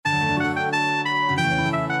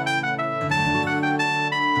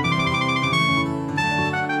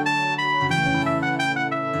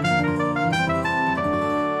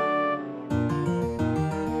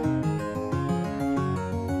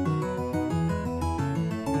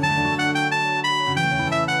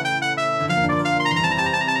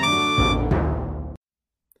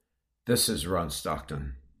This is Ron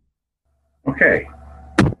Stockton. Okay,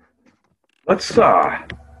 let's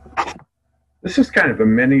this is kind of a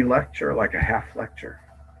mini lecture, like a half lecture,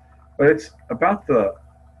 but it's about the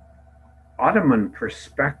Ottoman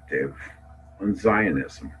perspective on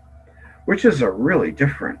Zionism, which is a really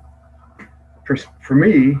different. For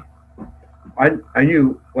me, I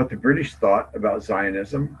knew what the British thought about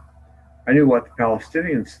Zionism. I knew what the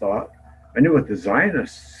Palestinians thought. I knew what the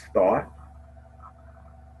Zionists thought.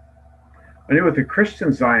 I knew what the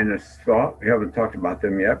Christian Zionists thought. We haven't talked about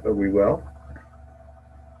them yet, but we will.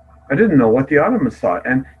 I didn't know what the Ottomans thought,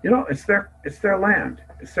 and it's their land,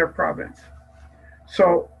 it's their province.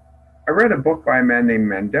 So I read a book by a man named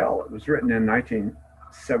Mandel. It was written in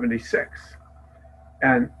 1976,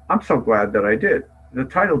 and I'm so glad that I did. The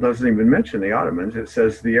title doesn't even mention the Ottomans. It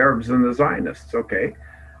says the Arabs and the Zionists. Okay,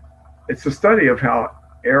 it's a study of how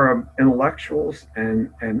Arab intellectuals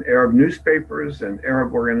and Arab newspapers and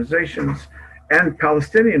Arab organizations and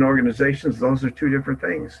Palestinian organizations, those are two different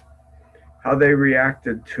things, how they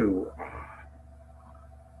reacted to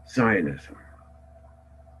Zionism.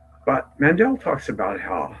 But Mandel talks about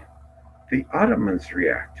how the Ottomans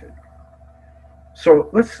reacted. So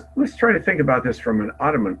let's try to think about this from an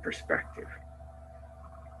Ottoman perspective.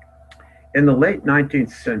 In the late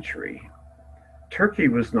 19th century, Turkey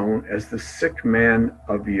was known as the sick man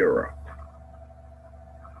of Europe.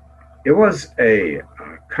 It was a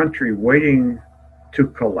country waiting to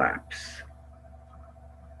collapse.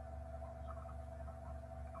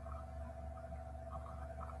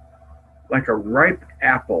 Like a ripe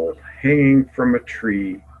apple hanging from a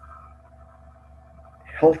tree,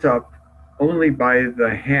 held up only by the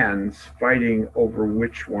hands fighting over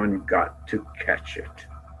which one got to catch it.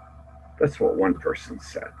 That's what one person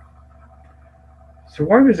said. So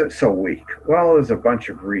why was it so weak? Well, there's a bunch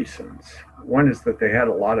of reasons. One is that they had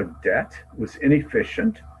a lot of debt, it was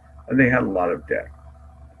inefficient, and they had a lot of debt.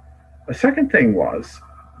 A second thing was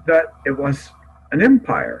that it was an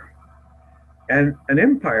empire. And an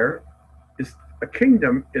empire is a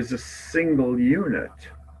kingdom is a single unit.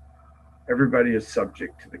 Everybody is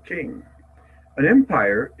subject to the king. An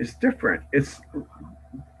empire is different. It's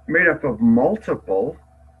made up of multiple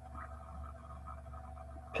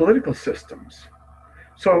political systems.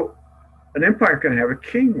 So an empire can have a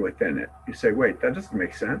king within it. You say, wait, that doesn't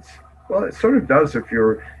make sense. Well, it sort of does if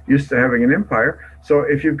you're used to having an empire. So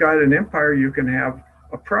if you've got an empire, you can have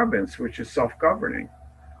a province, which is self-governing,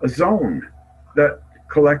 a zone that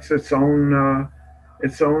collects its own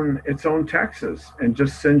taxes and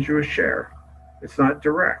just sends you a share. It's not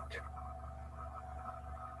direct.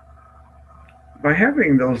 By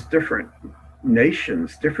having those different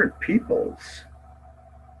nations, different peoples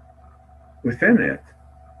within it,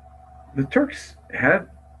 the Turks had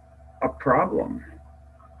a problem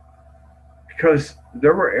because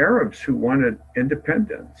there were Arabs who wanted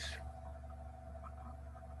independence.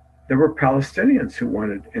 There were Palestinians who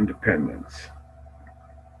wanted independence.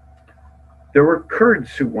 There were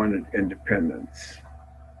Kurds who wanted independence.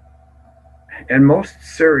 And most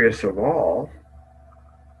serious of all,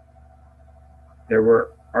 there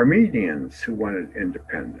were Armenians who wanted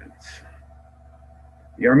independence.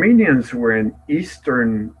 The Armenians were in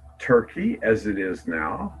eastern Turkey, as it is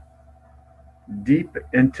now, deep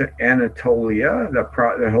into Anatolia.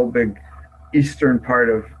 The whole big eastern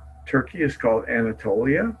part of Turkey is called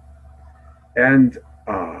Anatolia. And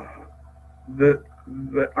the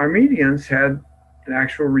Armenians had an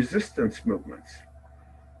actual resistance movements.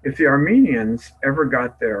 If the Armenians ever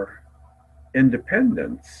got their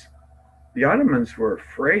independence, the Ottomans were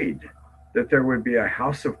afraid that there would be a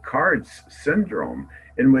house of cards syndrome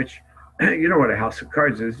in which, you know what a house of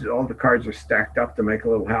cards is, all the cards are stacked up to make a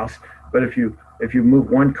little house, but if you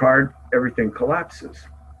move one card, everything collapses.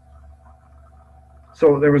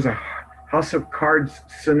 So there was a house of cards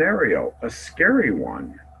scenario, a scary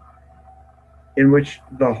one, in which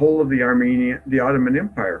the whole of the Ottoman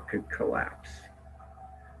Empire could collapse.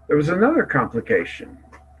 There was another complication,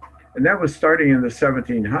 and that was starting in the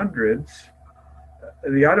 1700s.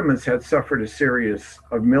 The Ottomans had suffered a series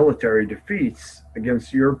of military defeats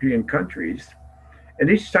against European countries, and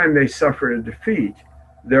each time they suffered a defeat,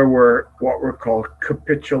 there were what were called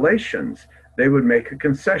capitulations. They would make a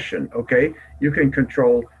concession. Okay, you can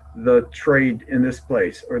control the trade in this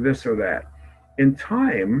place or this or that. In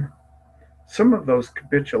time, some of those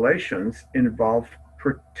capitulations involved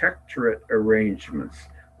protectorate arrangements.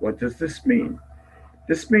 What does this mean?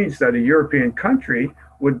 This means that a European country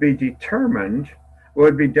would be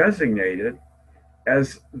designated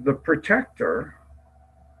as the protector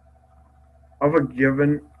of a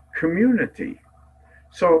given community.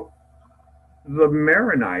 So the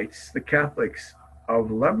Maronites, the Catholics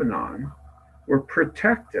of Lebanon were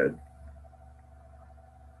protected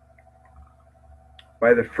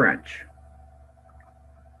by the French.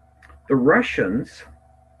 The Russians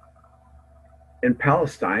in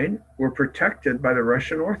Palestine were protected by the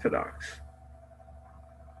Russian Orthodox.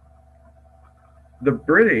 The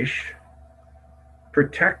British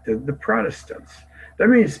protected the Protestants. That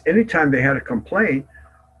means anytime they had a complaint,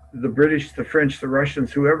 the British, the French, the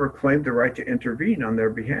Russians, whoever claimed the right to intervene on their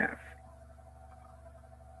behalf.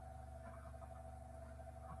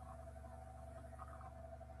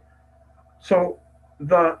 So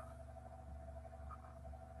the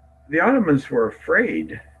Ottomans were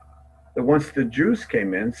afraid that once the Jews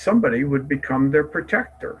came in, somebody would become their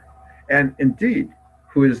protector. And indeed,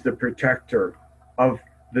 who is the protector of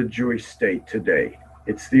the Jewish state today?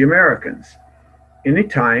 It's the Americans.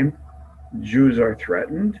 Anytime Jews are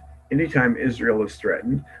threatened, anytime Israel is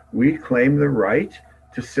threatened, we claim the right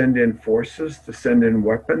to send in forces, to send in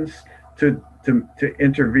weapons, to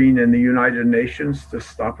intervene in the United Nations to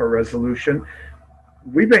stop a resolution.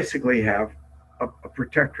 We basically have a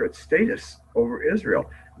protectorate status over Israel.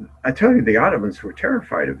 I tell you, the Ottomans were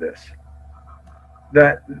terrified of this,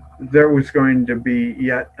 that there was going to be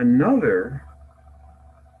yet another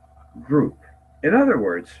group. In other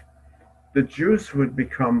words, the Jews would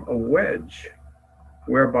become a wedge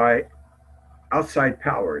whereby outside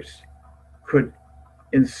powers could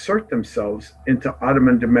insert themselves into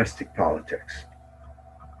Ottoman domestic politics.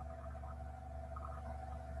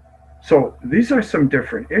 So these are some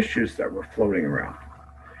different issues that were floating around.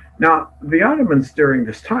 Now, the Ottomans during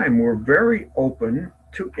this time were very open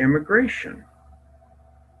to immigration.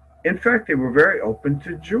 In fact, they were very open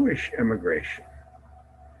to Jewish immigration.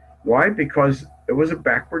 Why? Because it was a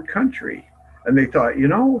backward country. And they thought, you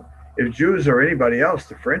know, if Jews or anybody else,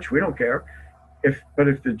 the French, we don't care. But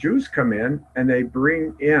if the Jews come in and they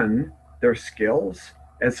bring in their skills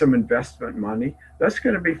and some investment money, that's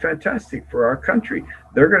going to be fantastic for our country.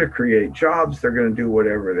 They're going to create jobs. They're going to do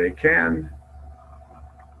whatever they can.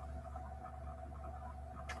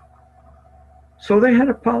 So they had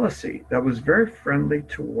a policy that was very friendly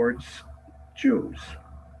towards Jews.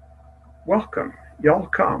 Welcome, y'all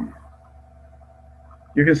come.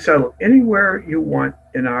 You can settle anywhere you want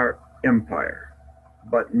in our empire,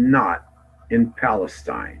 but not in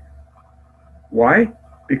Palestine. Why?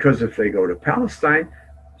 Because if they go to Palestine,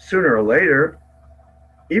 sooner or later,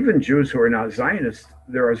 even Jews who are not Zionists,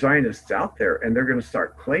 there are Zionists out there, and they're going to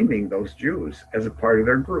start claiming those Jews as a part of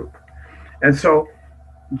their group. And so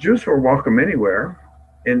Jews were welcome anywhere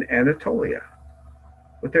in Anatolia,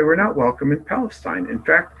 but they were not welcome in Palestine. In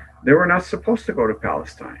fact, they were not supposed to go to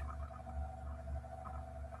Palestine.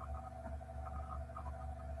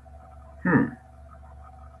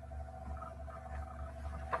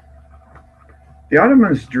 The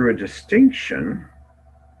Ottomans drew a distinction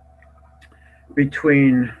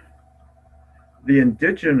between the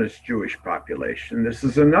indigenous Jewish population. This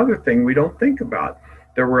is another thing we don't think about.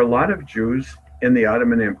 There were a lot of Jews in the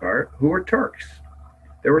Ottoman Empire who were Turks.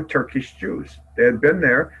 They were Turkish Jews. They had been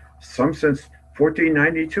there some since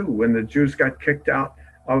 1492 when the Jews got kicked out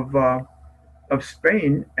of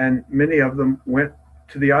Spain, and many of them went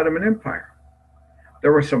to the Ottoman Empire.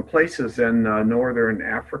 There were some places in northern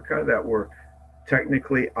Africa that were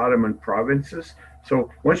technically Ottoman provinces. So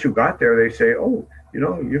once you got there, they say, oh, you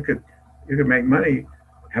know, you could make money,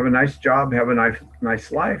 have a nice job, have a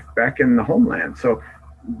nice life back in the homeland. So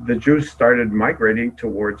the Jews started migrating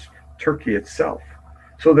towards Turkey itself.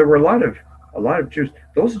 So there were a lot of Jews.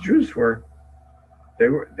 Those Jews were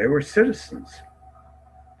citizens.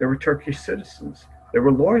 They were Turkish citizens. They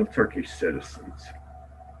were loyal Turkish citizens.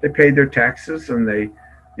 They paid their taxes and they,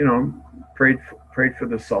 you know, prayed for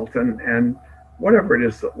the Sultan and whatever it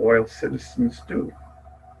is that loyal citizens do.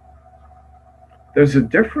 There's a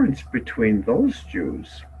difference between those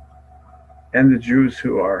Jews and the Jews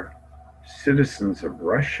who are citizens of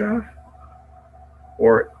Russia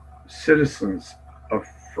or citizens of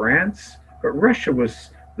France, but Russia was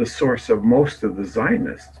the source of most of the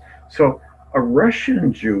Zionists. So a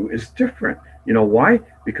Russian Jew is different. You know why?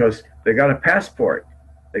 Because they got a passport.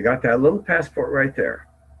 They got that little passport right there,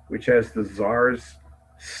 which has the Tsar's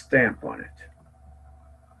stamp on it.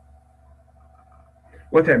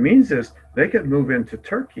 What that means is they could move into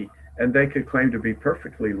Turkey and they could claim to be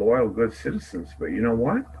perfectly loyal, good citizens. But you know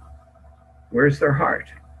what? Where's their heart?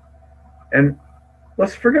 And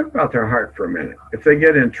let's forget about their heart for a minute. If they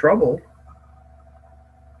get in trouble,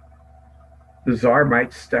 the Tsar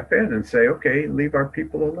might step in and say, okay, leave our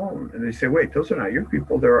people alone. And they say, wait, those are not your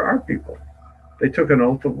people, they're our people. They took an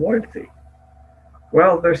oath of loyalty.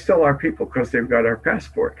 Well, they're still our people because they've got our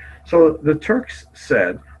passport. So the Turks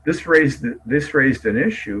said This raised an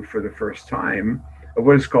issue for the first time of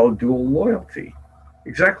what is called dual loyalty.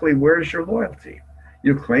 Exactly, where's your loyalty?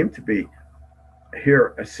 You claim to be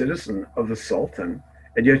here a citizen of the Sultan,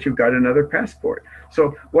 and yet you've got another passport.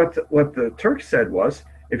 So what the Turks said was,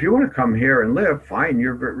 if you want to come here and live, fine,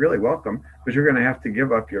 you're really welcome, but you're going to have to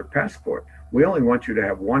give up your passport. We only want you to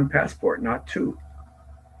have one passport, not two.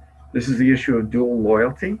 This is the issue of dual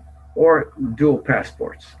loyalty or dual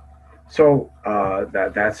passports. So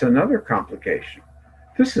that's another complication.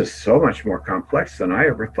 This is so much more complex than I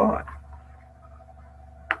ever thought.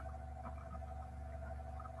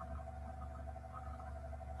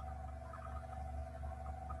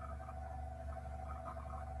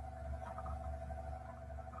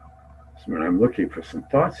 So when I'm looking for some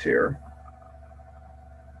thoughts here,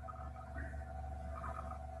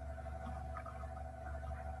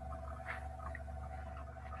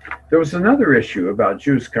 there was another issue about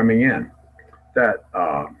Jews coming in that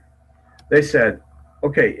they said,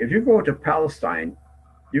 okay, if you go to Palestine,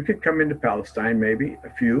 you could come into Palestine, maybe a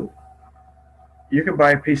few. You can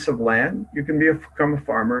buy a piece of land. You can become a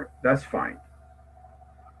farmer. That's fine.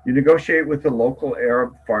 You negotiate with the local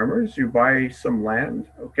Arab farmers. You buy some land.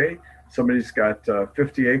 Okay, somebody's got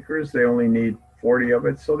 50 acres. They only need 40 of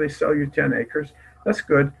it, so they sell you 10 acres. That's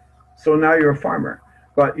good. So now you're a farmer.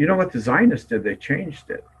 But you know what the Zionists did? They changed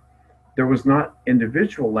it. There was not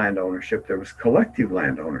individual land ownership. There was collective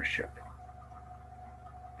land ownership.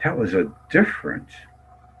 That was a different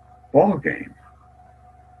ball game.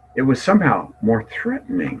 It was somehow more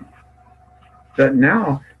threatening that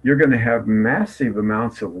now you're going to have massive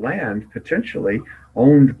amounts of land potentially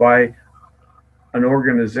owned by an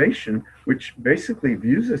organization which basically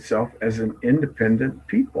views itself as an independent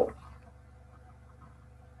people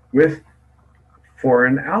with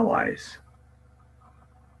foreign allies.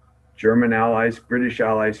 German allies, British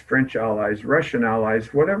allies, French allies, Russian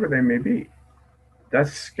allies, whatever they may be.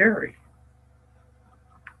 That's scary.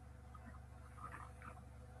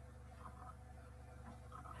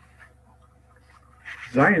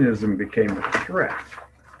 Zionism became a threat.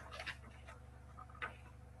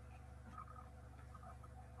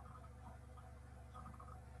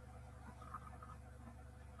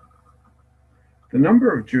 The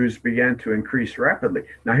number of Jews began to increase rapidly.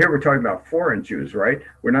 Now here we're talking about foreign Jews, right?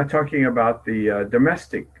 We're not talking about the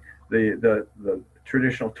domestic, the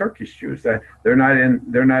traditional Turkish Jews. That they're not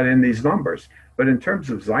in these numbers. But in terms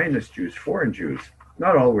of Zionist Jews, foreign Jews,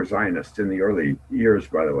 not all were Zionists in the early years,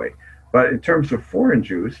 by the way. But in terms of foreign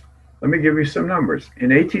Jews, let me give you some numbers. In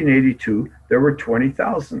 1882, there were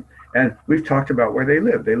 20,000. And we've talked about where they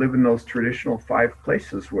live. They live in those traditional 5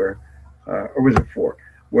 places where, or was it 4?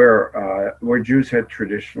 Where Jews had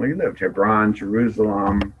traditionally lived: Hebron,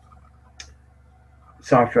 Jerusalem,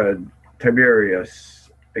 Safed, Tiberias.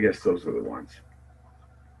 I guess those are the ones.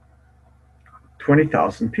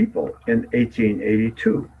 20,000 people in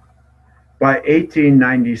 1882. By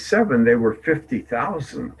 1897, they were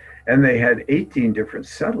 50,000, and they had 18 different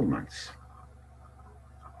settlements.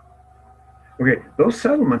 Okay, those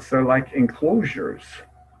settlements, they're like enclosures.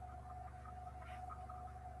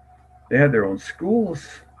 They had their own schools.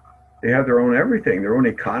 They had their own everything, their own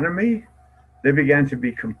economy. They began to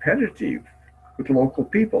be competitive with local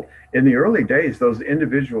people. In the early days, those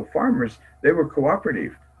individual farmers, they were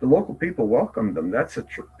cooperative. The local people welcomed them. That's a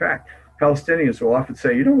fact. Palestinians will often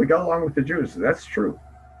say, we got along with the Jews. That's true.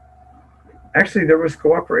 Actually, there was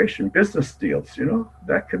cooperation, business deals,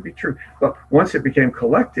 that could be true. But once it became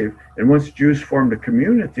collective, and once Jews formed a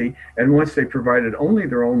community, and once they provided only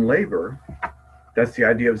their own labor, that's the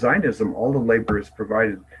idea of Zionism. All the labor is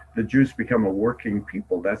provided. The Jews become a working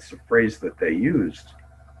people. That's the phrase that they used.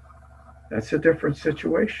 That's a different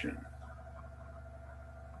situation.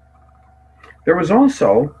 There was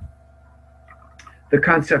also the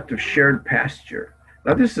concept of shared pasture.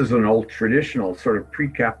 Now, this is an old traditional sort of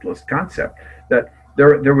pre-capitalist concept that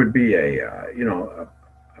there would be a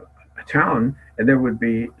town, and there would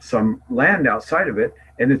be some land outside of it,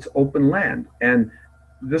 and it's open land. And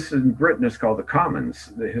this in Britain is called the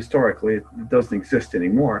commons. Historically, it doesn't exist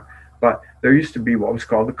anymore, but there used to be what was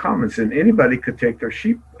called the commons, and anybody could take their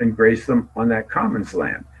sheep and graze them on that commons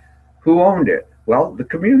land. Who owned it? Well, the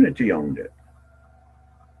community owned it.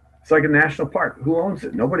 It's like a national park. Who owns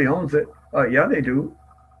it? Nobody owns it. Yeah, they do.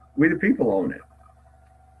 We the people own it.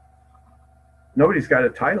 Nobody's got a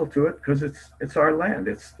title to it because it's our land.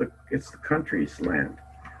 It's the country's land.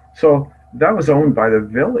 So that was owned by the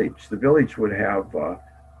village. The village would have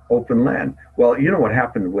open land. Well, you know what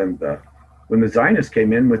happened when When the Zionists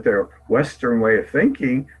came in with their Western way of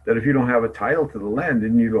thinking, that if you don't have a title to the land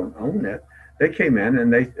and you don't own it, they came in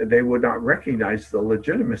and they would not recognize the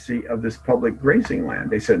legitimacy of this public grazing land.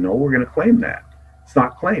 They said, no, we're going to claim that. It's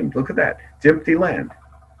not claimed. Look at that. It's empty land.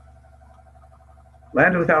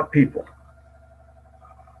 Land without people.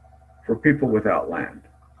 For people without land.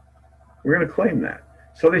 We're going to claim that.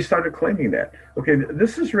 So they started claiming that. Okay,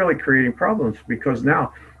 this is really creating problems because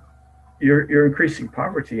now you're increasing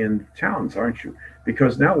poverty in towns, aren't you?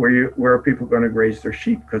 Because now where are people going to graze their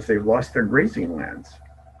sheep because they've lost their grazing lands?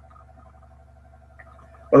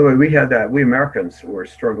 By the way, we Americans were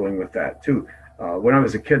struggling with that too. When I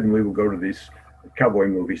was a kid and we would go to these cowboy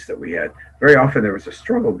movies that we had, very often there was a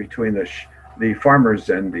struggle between the farmers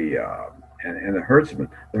and the herdsmen.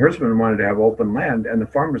 The herdsmen wanted to have open land, and the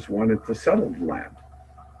farmers wanted to settle the land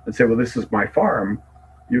and say, well, this is my farm.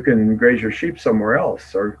 You can graze your sheep somewhere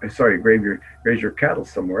else, or sorry, graze your cattle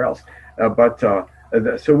somewhere else.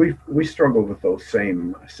 So we struggled with those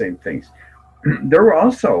same things. There were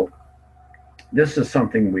also, this is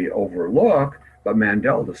something we overlook, but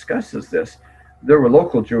Mandel discusses this. There were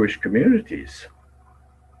local Jewish communities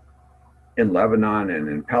in Lebanon and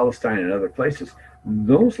in Palestine and other places.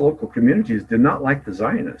 Those local communities did not like the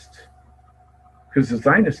Zionists because the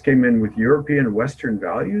Zionists came in with European Western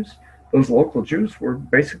values. Those local Jews were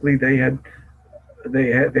basically they had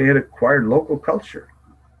acquired local culture.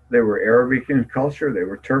 They were Arabic in culture. They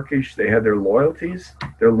were Turkish. They had their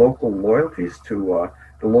local loyalties to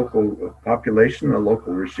the local population, the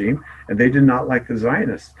local regime, and they did not like the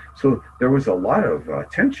Zionists. So there was a lot of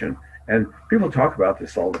tension, and people talk about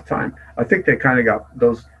this all the time. I think they kind of got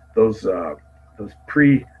those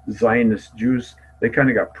pre-Zionist Jews. They kind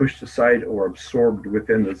of got pushed aside or absorbed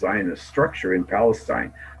within the Zionist structure in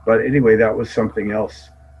Palestine. But anyway, that was something else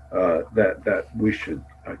that we should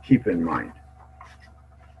keep in mind.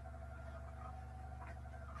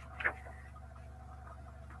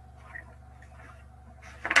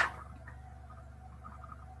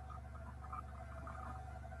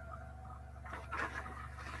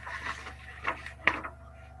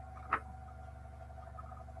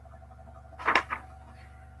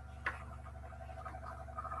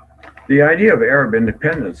 The idea of Arab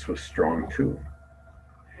independence was strong too.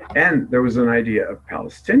 And there was an idea of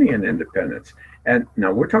Palestinian independence. And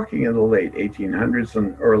now we're talking in the late 1800s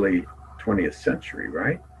and early 20th century,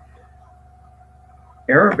 right?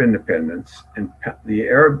 Arab independence and the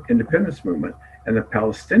Arab independence movement and the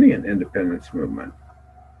Palestinian independence movement.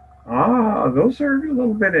 Those are a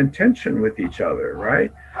little bit in tension with each other,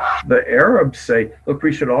 right? The Arabs say, look,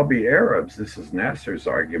 we should all be Arabs. This is Nasser's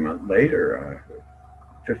argument later,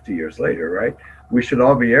 50 years later, right? We should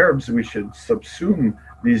all be Arabs. We should subsume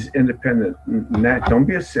these independent, don't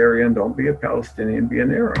be a Syrian, don't be a Palestinian, be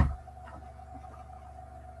an Arab.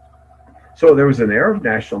 So there was an Arab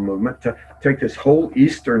national movement to take this whole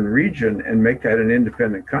eastern region and make that an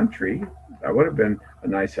independent country. That would have been a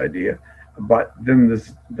nice idea. But then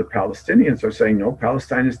the Palestinians are saying, no,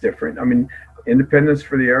 Palestine is different. I mean, independence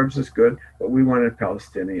for the Arabs is good, but we wanted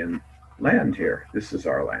Palestinian land here. This is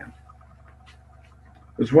our land.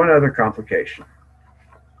 There's one other complication.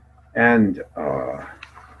 And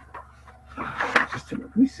just a minute,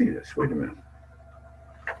 let me see this. Wait a minute.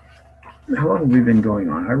 How long have we been going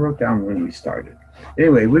on? I wrote down when we started.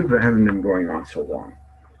 Anyway, we haven't been going on so long.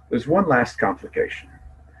 There's one last complication.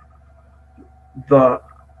 The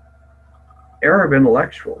Arab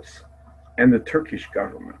intellectuals and the Turkish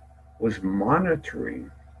government was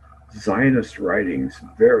monitoring Zionist writings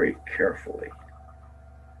very carefully.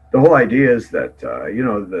 The whole idea is that,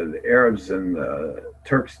 the Arabs and the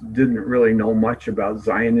Turks didn't really know much about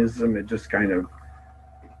Zionism. It just kind of,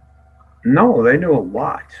 no, they knew a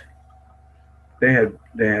lot. They had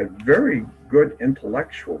very good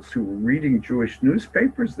intellectuals who were reading Jewish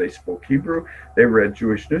newspapers. They spoke Hebrew. They read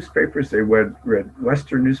Jewish newspapers. They read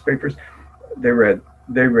Western newspapers. They read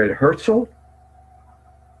Herzl.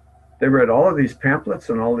 They read all of these pamphlets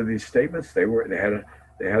and all of these statements. They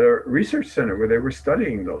had a research center where they were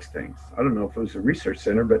studying those things. I don't know if it was a research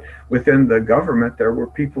center, but within the government, there were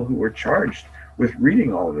people who were charged with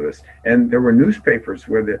reading all of this. And there were newspapers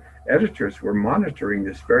where the editors were monitoring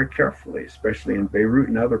this very carefully, especially in Beirut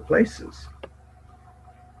and other places.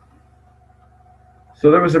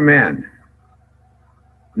 So there was a man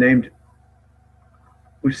named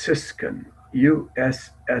Ussiskin,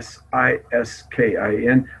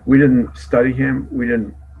 Ussiskin. We didn't study him. We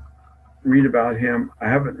didn't read about him. I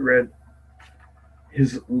haven't read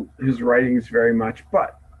his writings very much,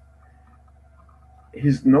 but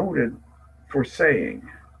he's noted for saying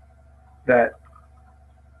that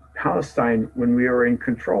Palestine, when we are in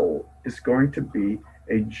control, is going to be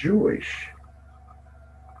a Jewish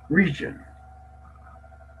region.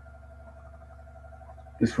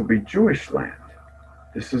 This will be Jewish land.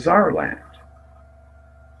 This is our land.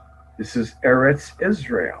 This is Eretz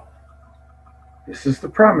Israel. This is the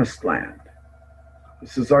promised land.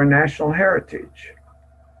 This is our national heritage.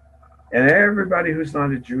 And everybody who's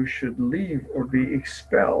not a Jew should leave or be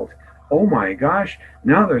expelled. Oh my gosh,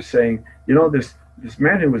 now they're saying, this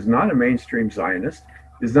man who was not a mainstream Zionist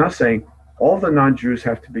is now saying all the non-Jews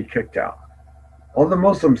have to be kicked out. All the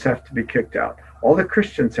Muslims have to be kicked out. All the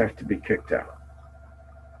Christians have to be kicked out.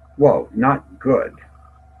 Whoa, not good.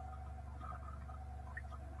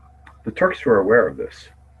 The Turks were aware of this,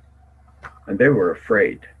 and they were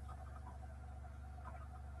afraid.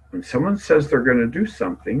 When someone says they're going to do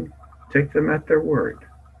something, take them at their word.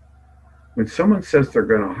 When someone says they're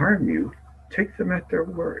going to harm you, take them at their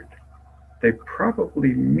word. They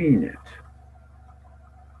probably mean it.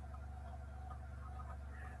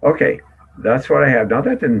 Okay, that's what I have. Now,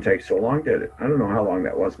 that didn't take so long, did it? I don't know how long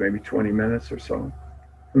that was, maybe 20 minutes or so.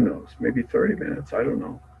 Who knows? Maybe 30 minutes. I don't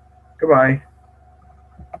know. Goodbye.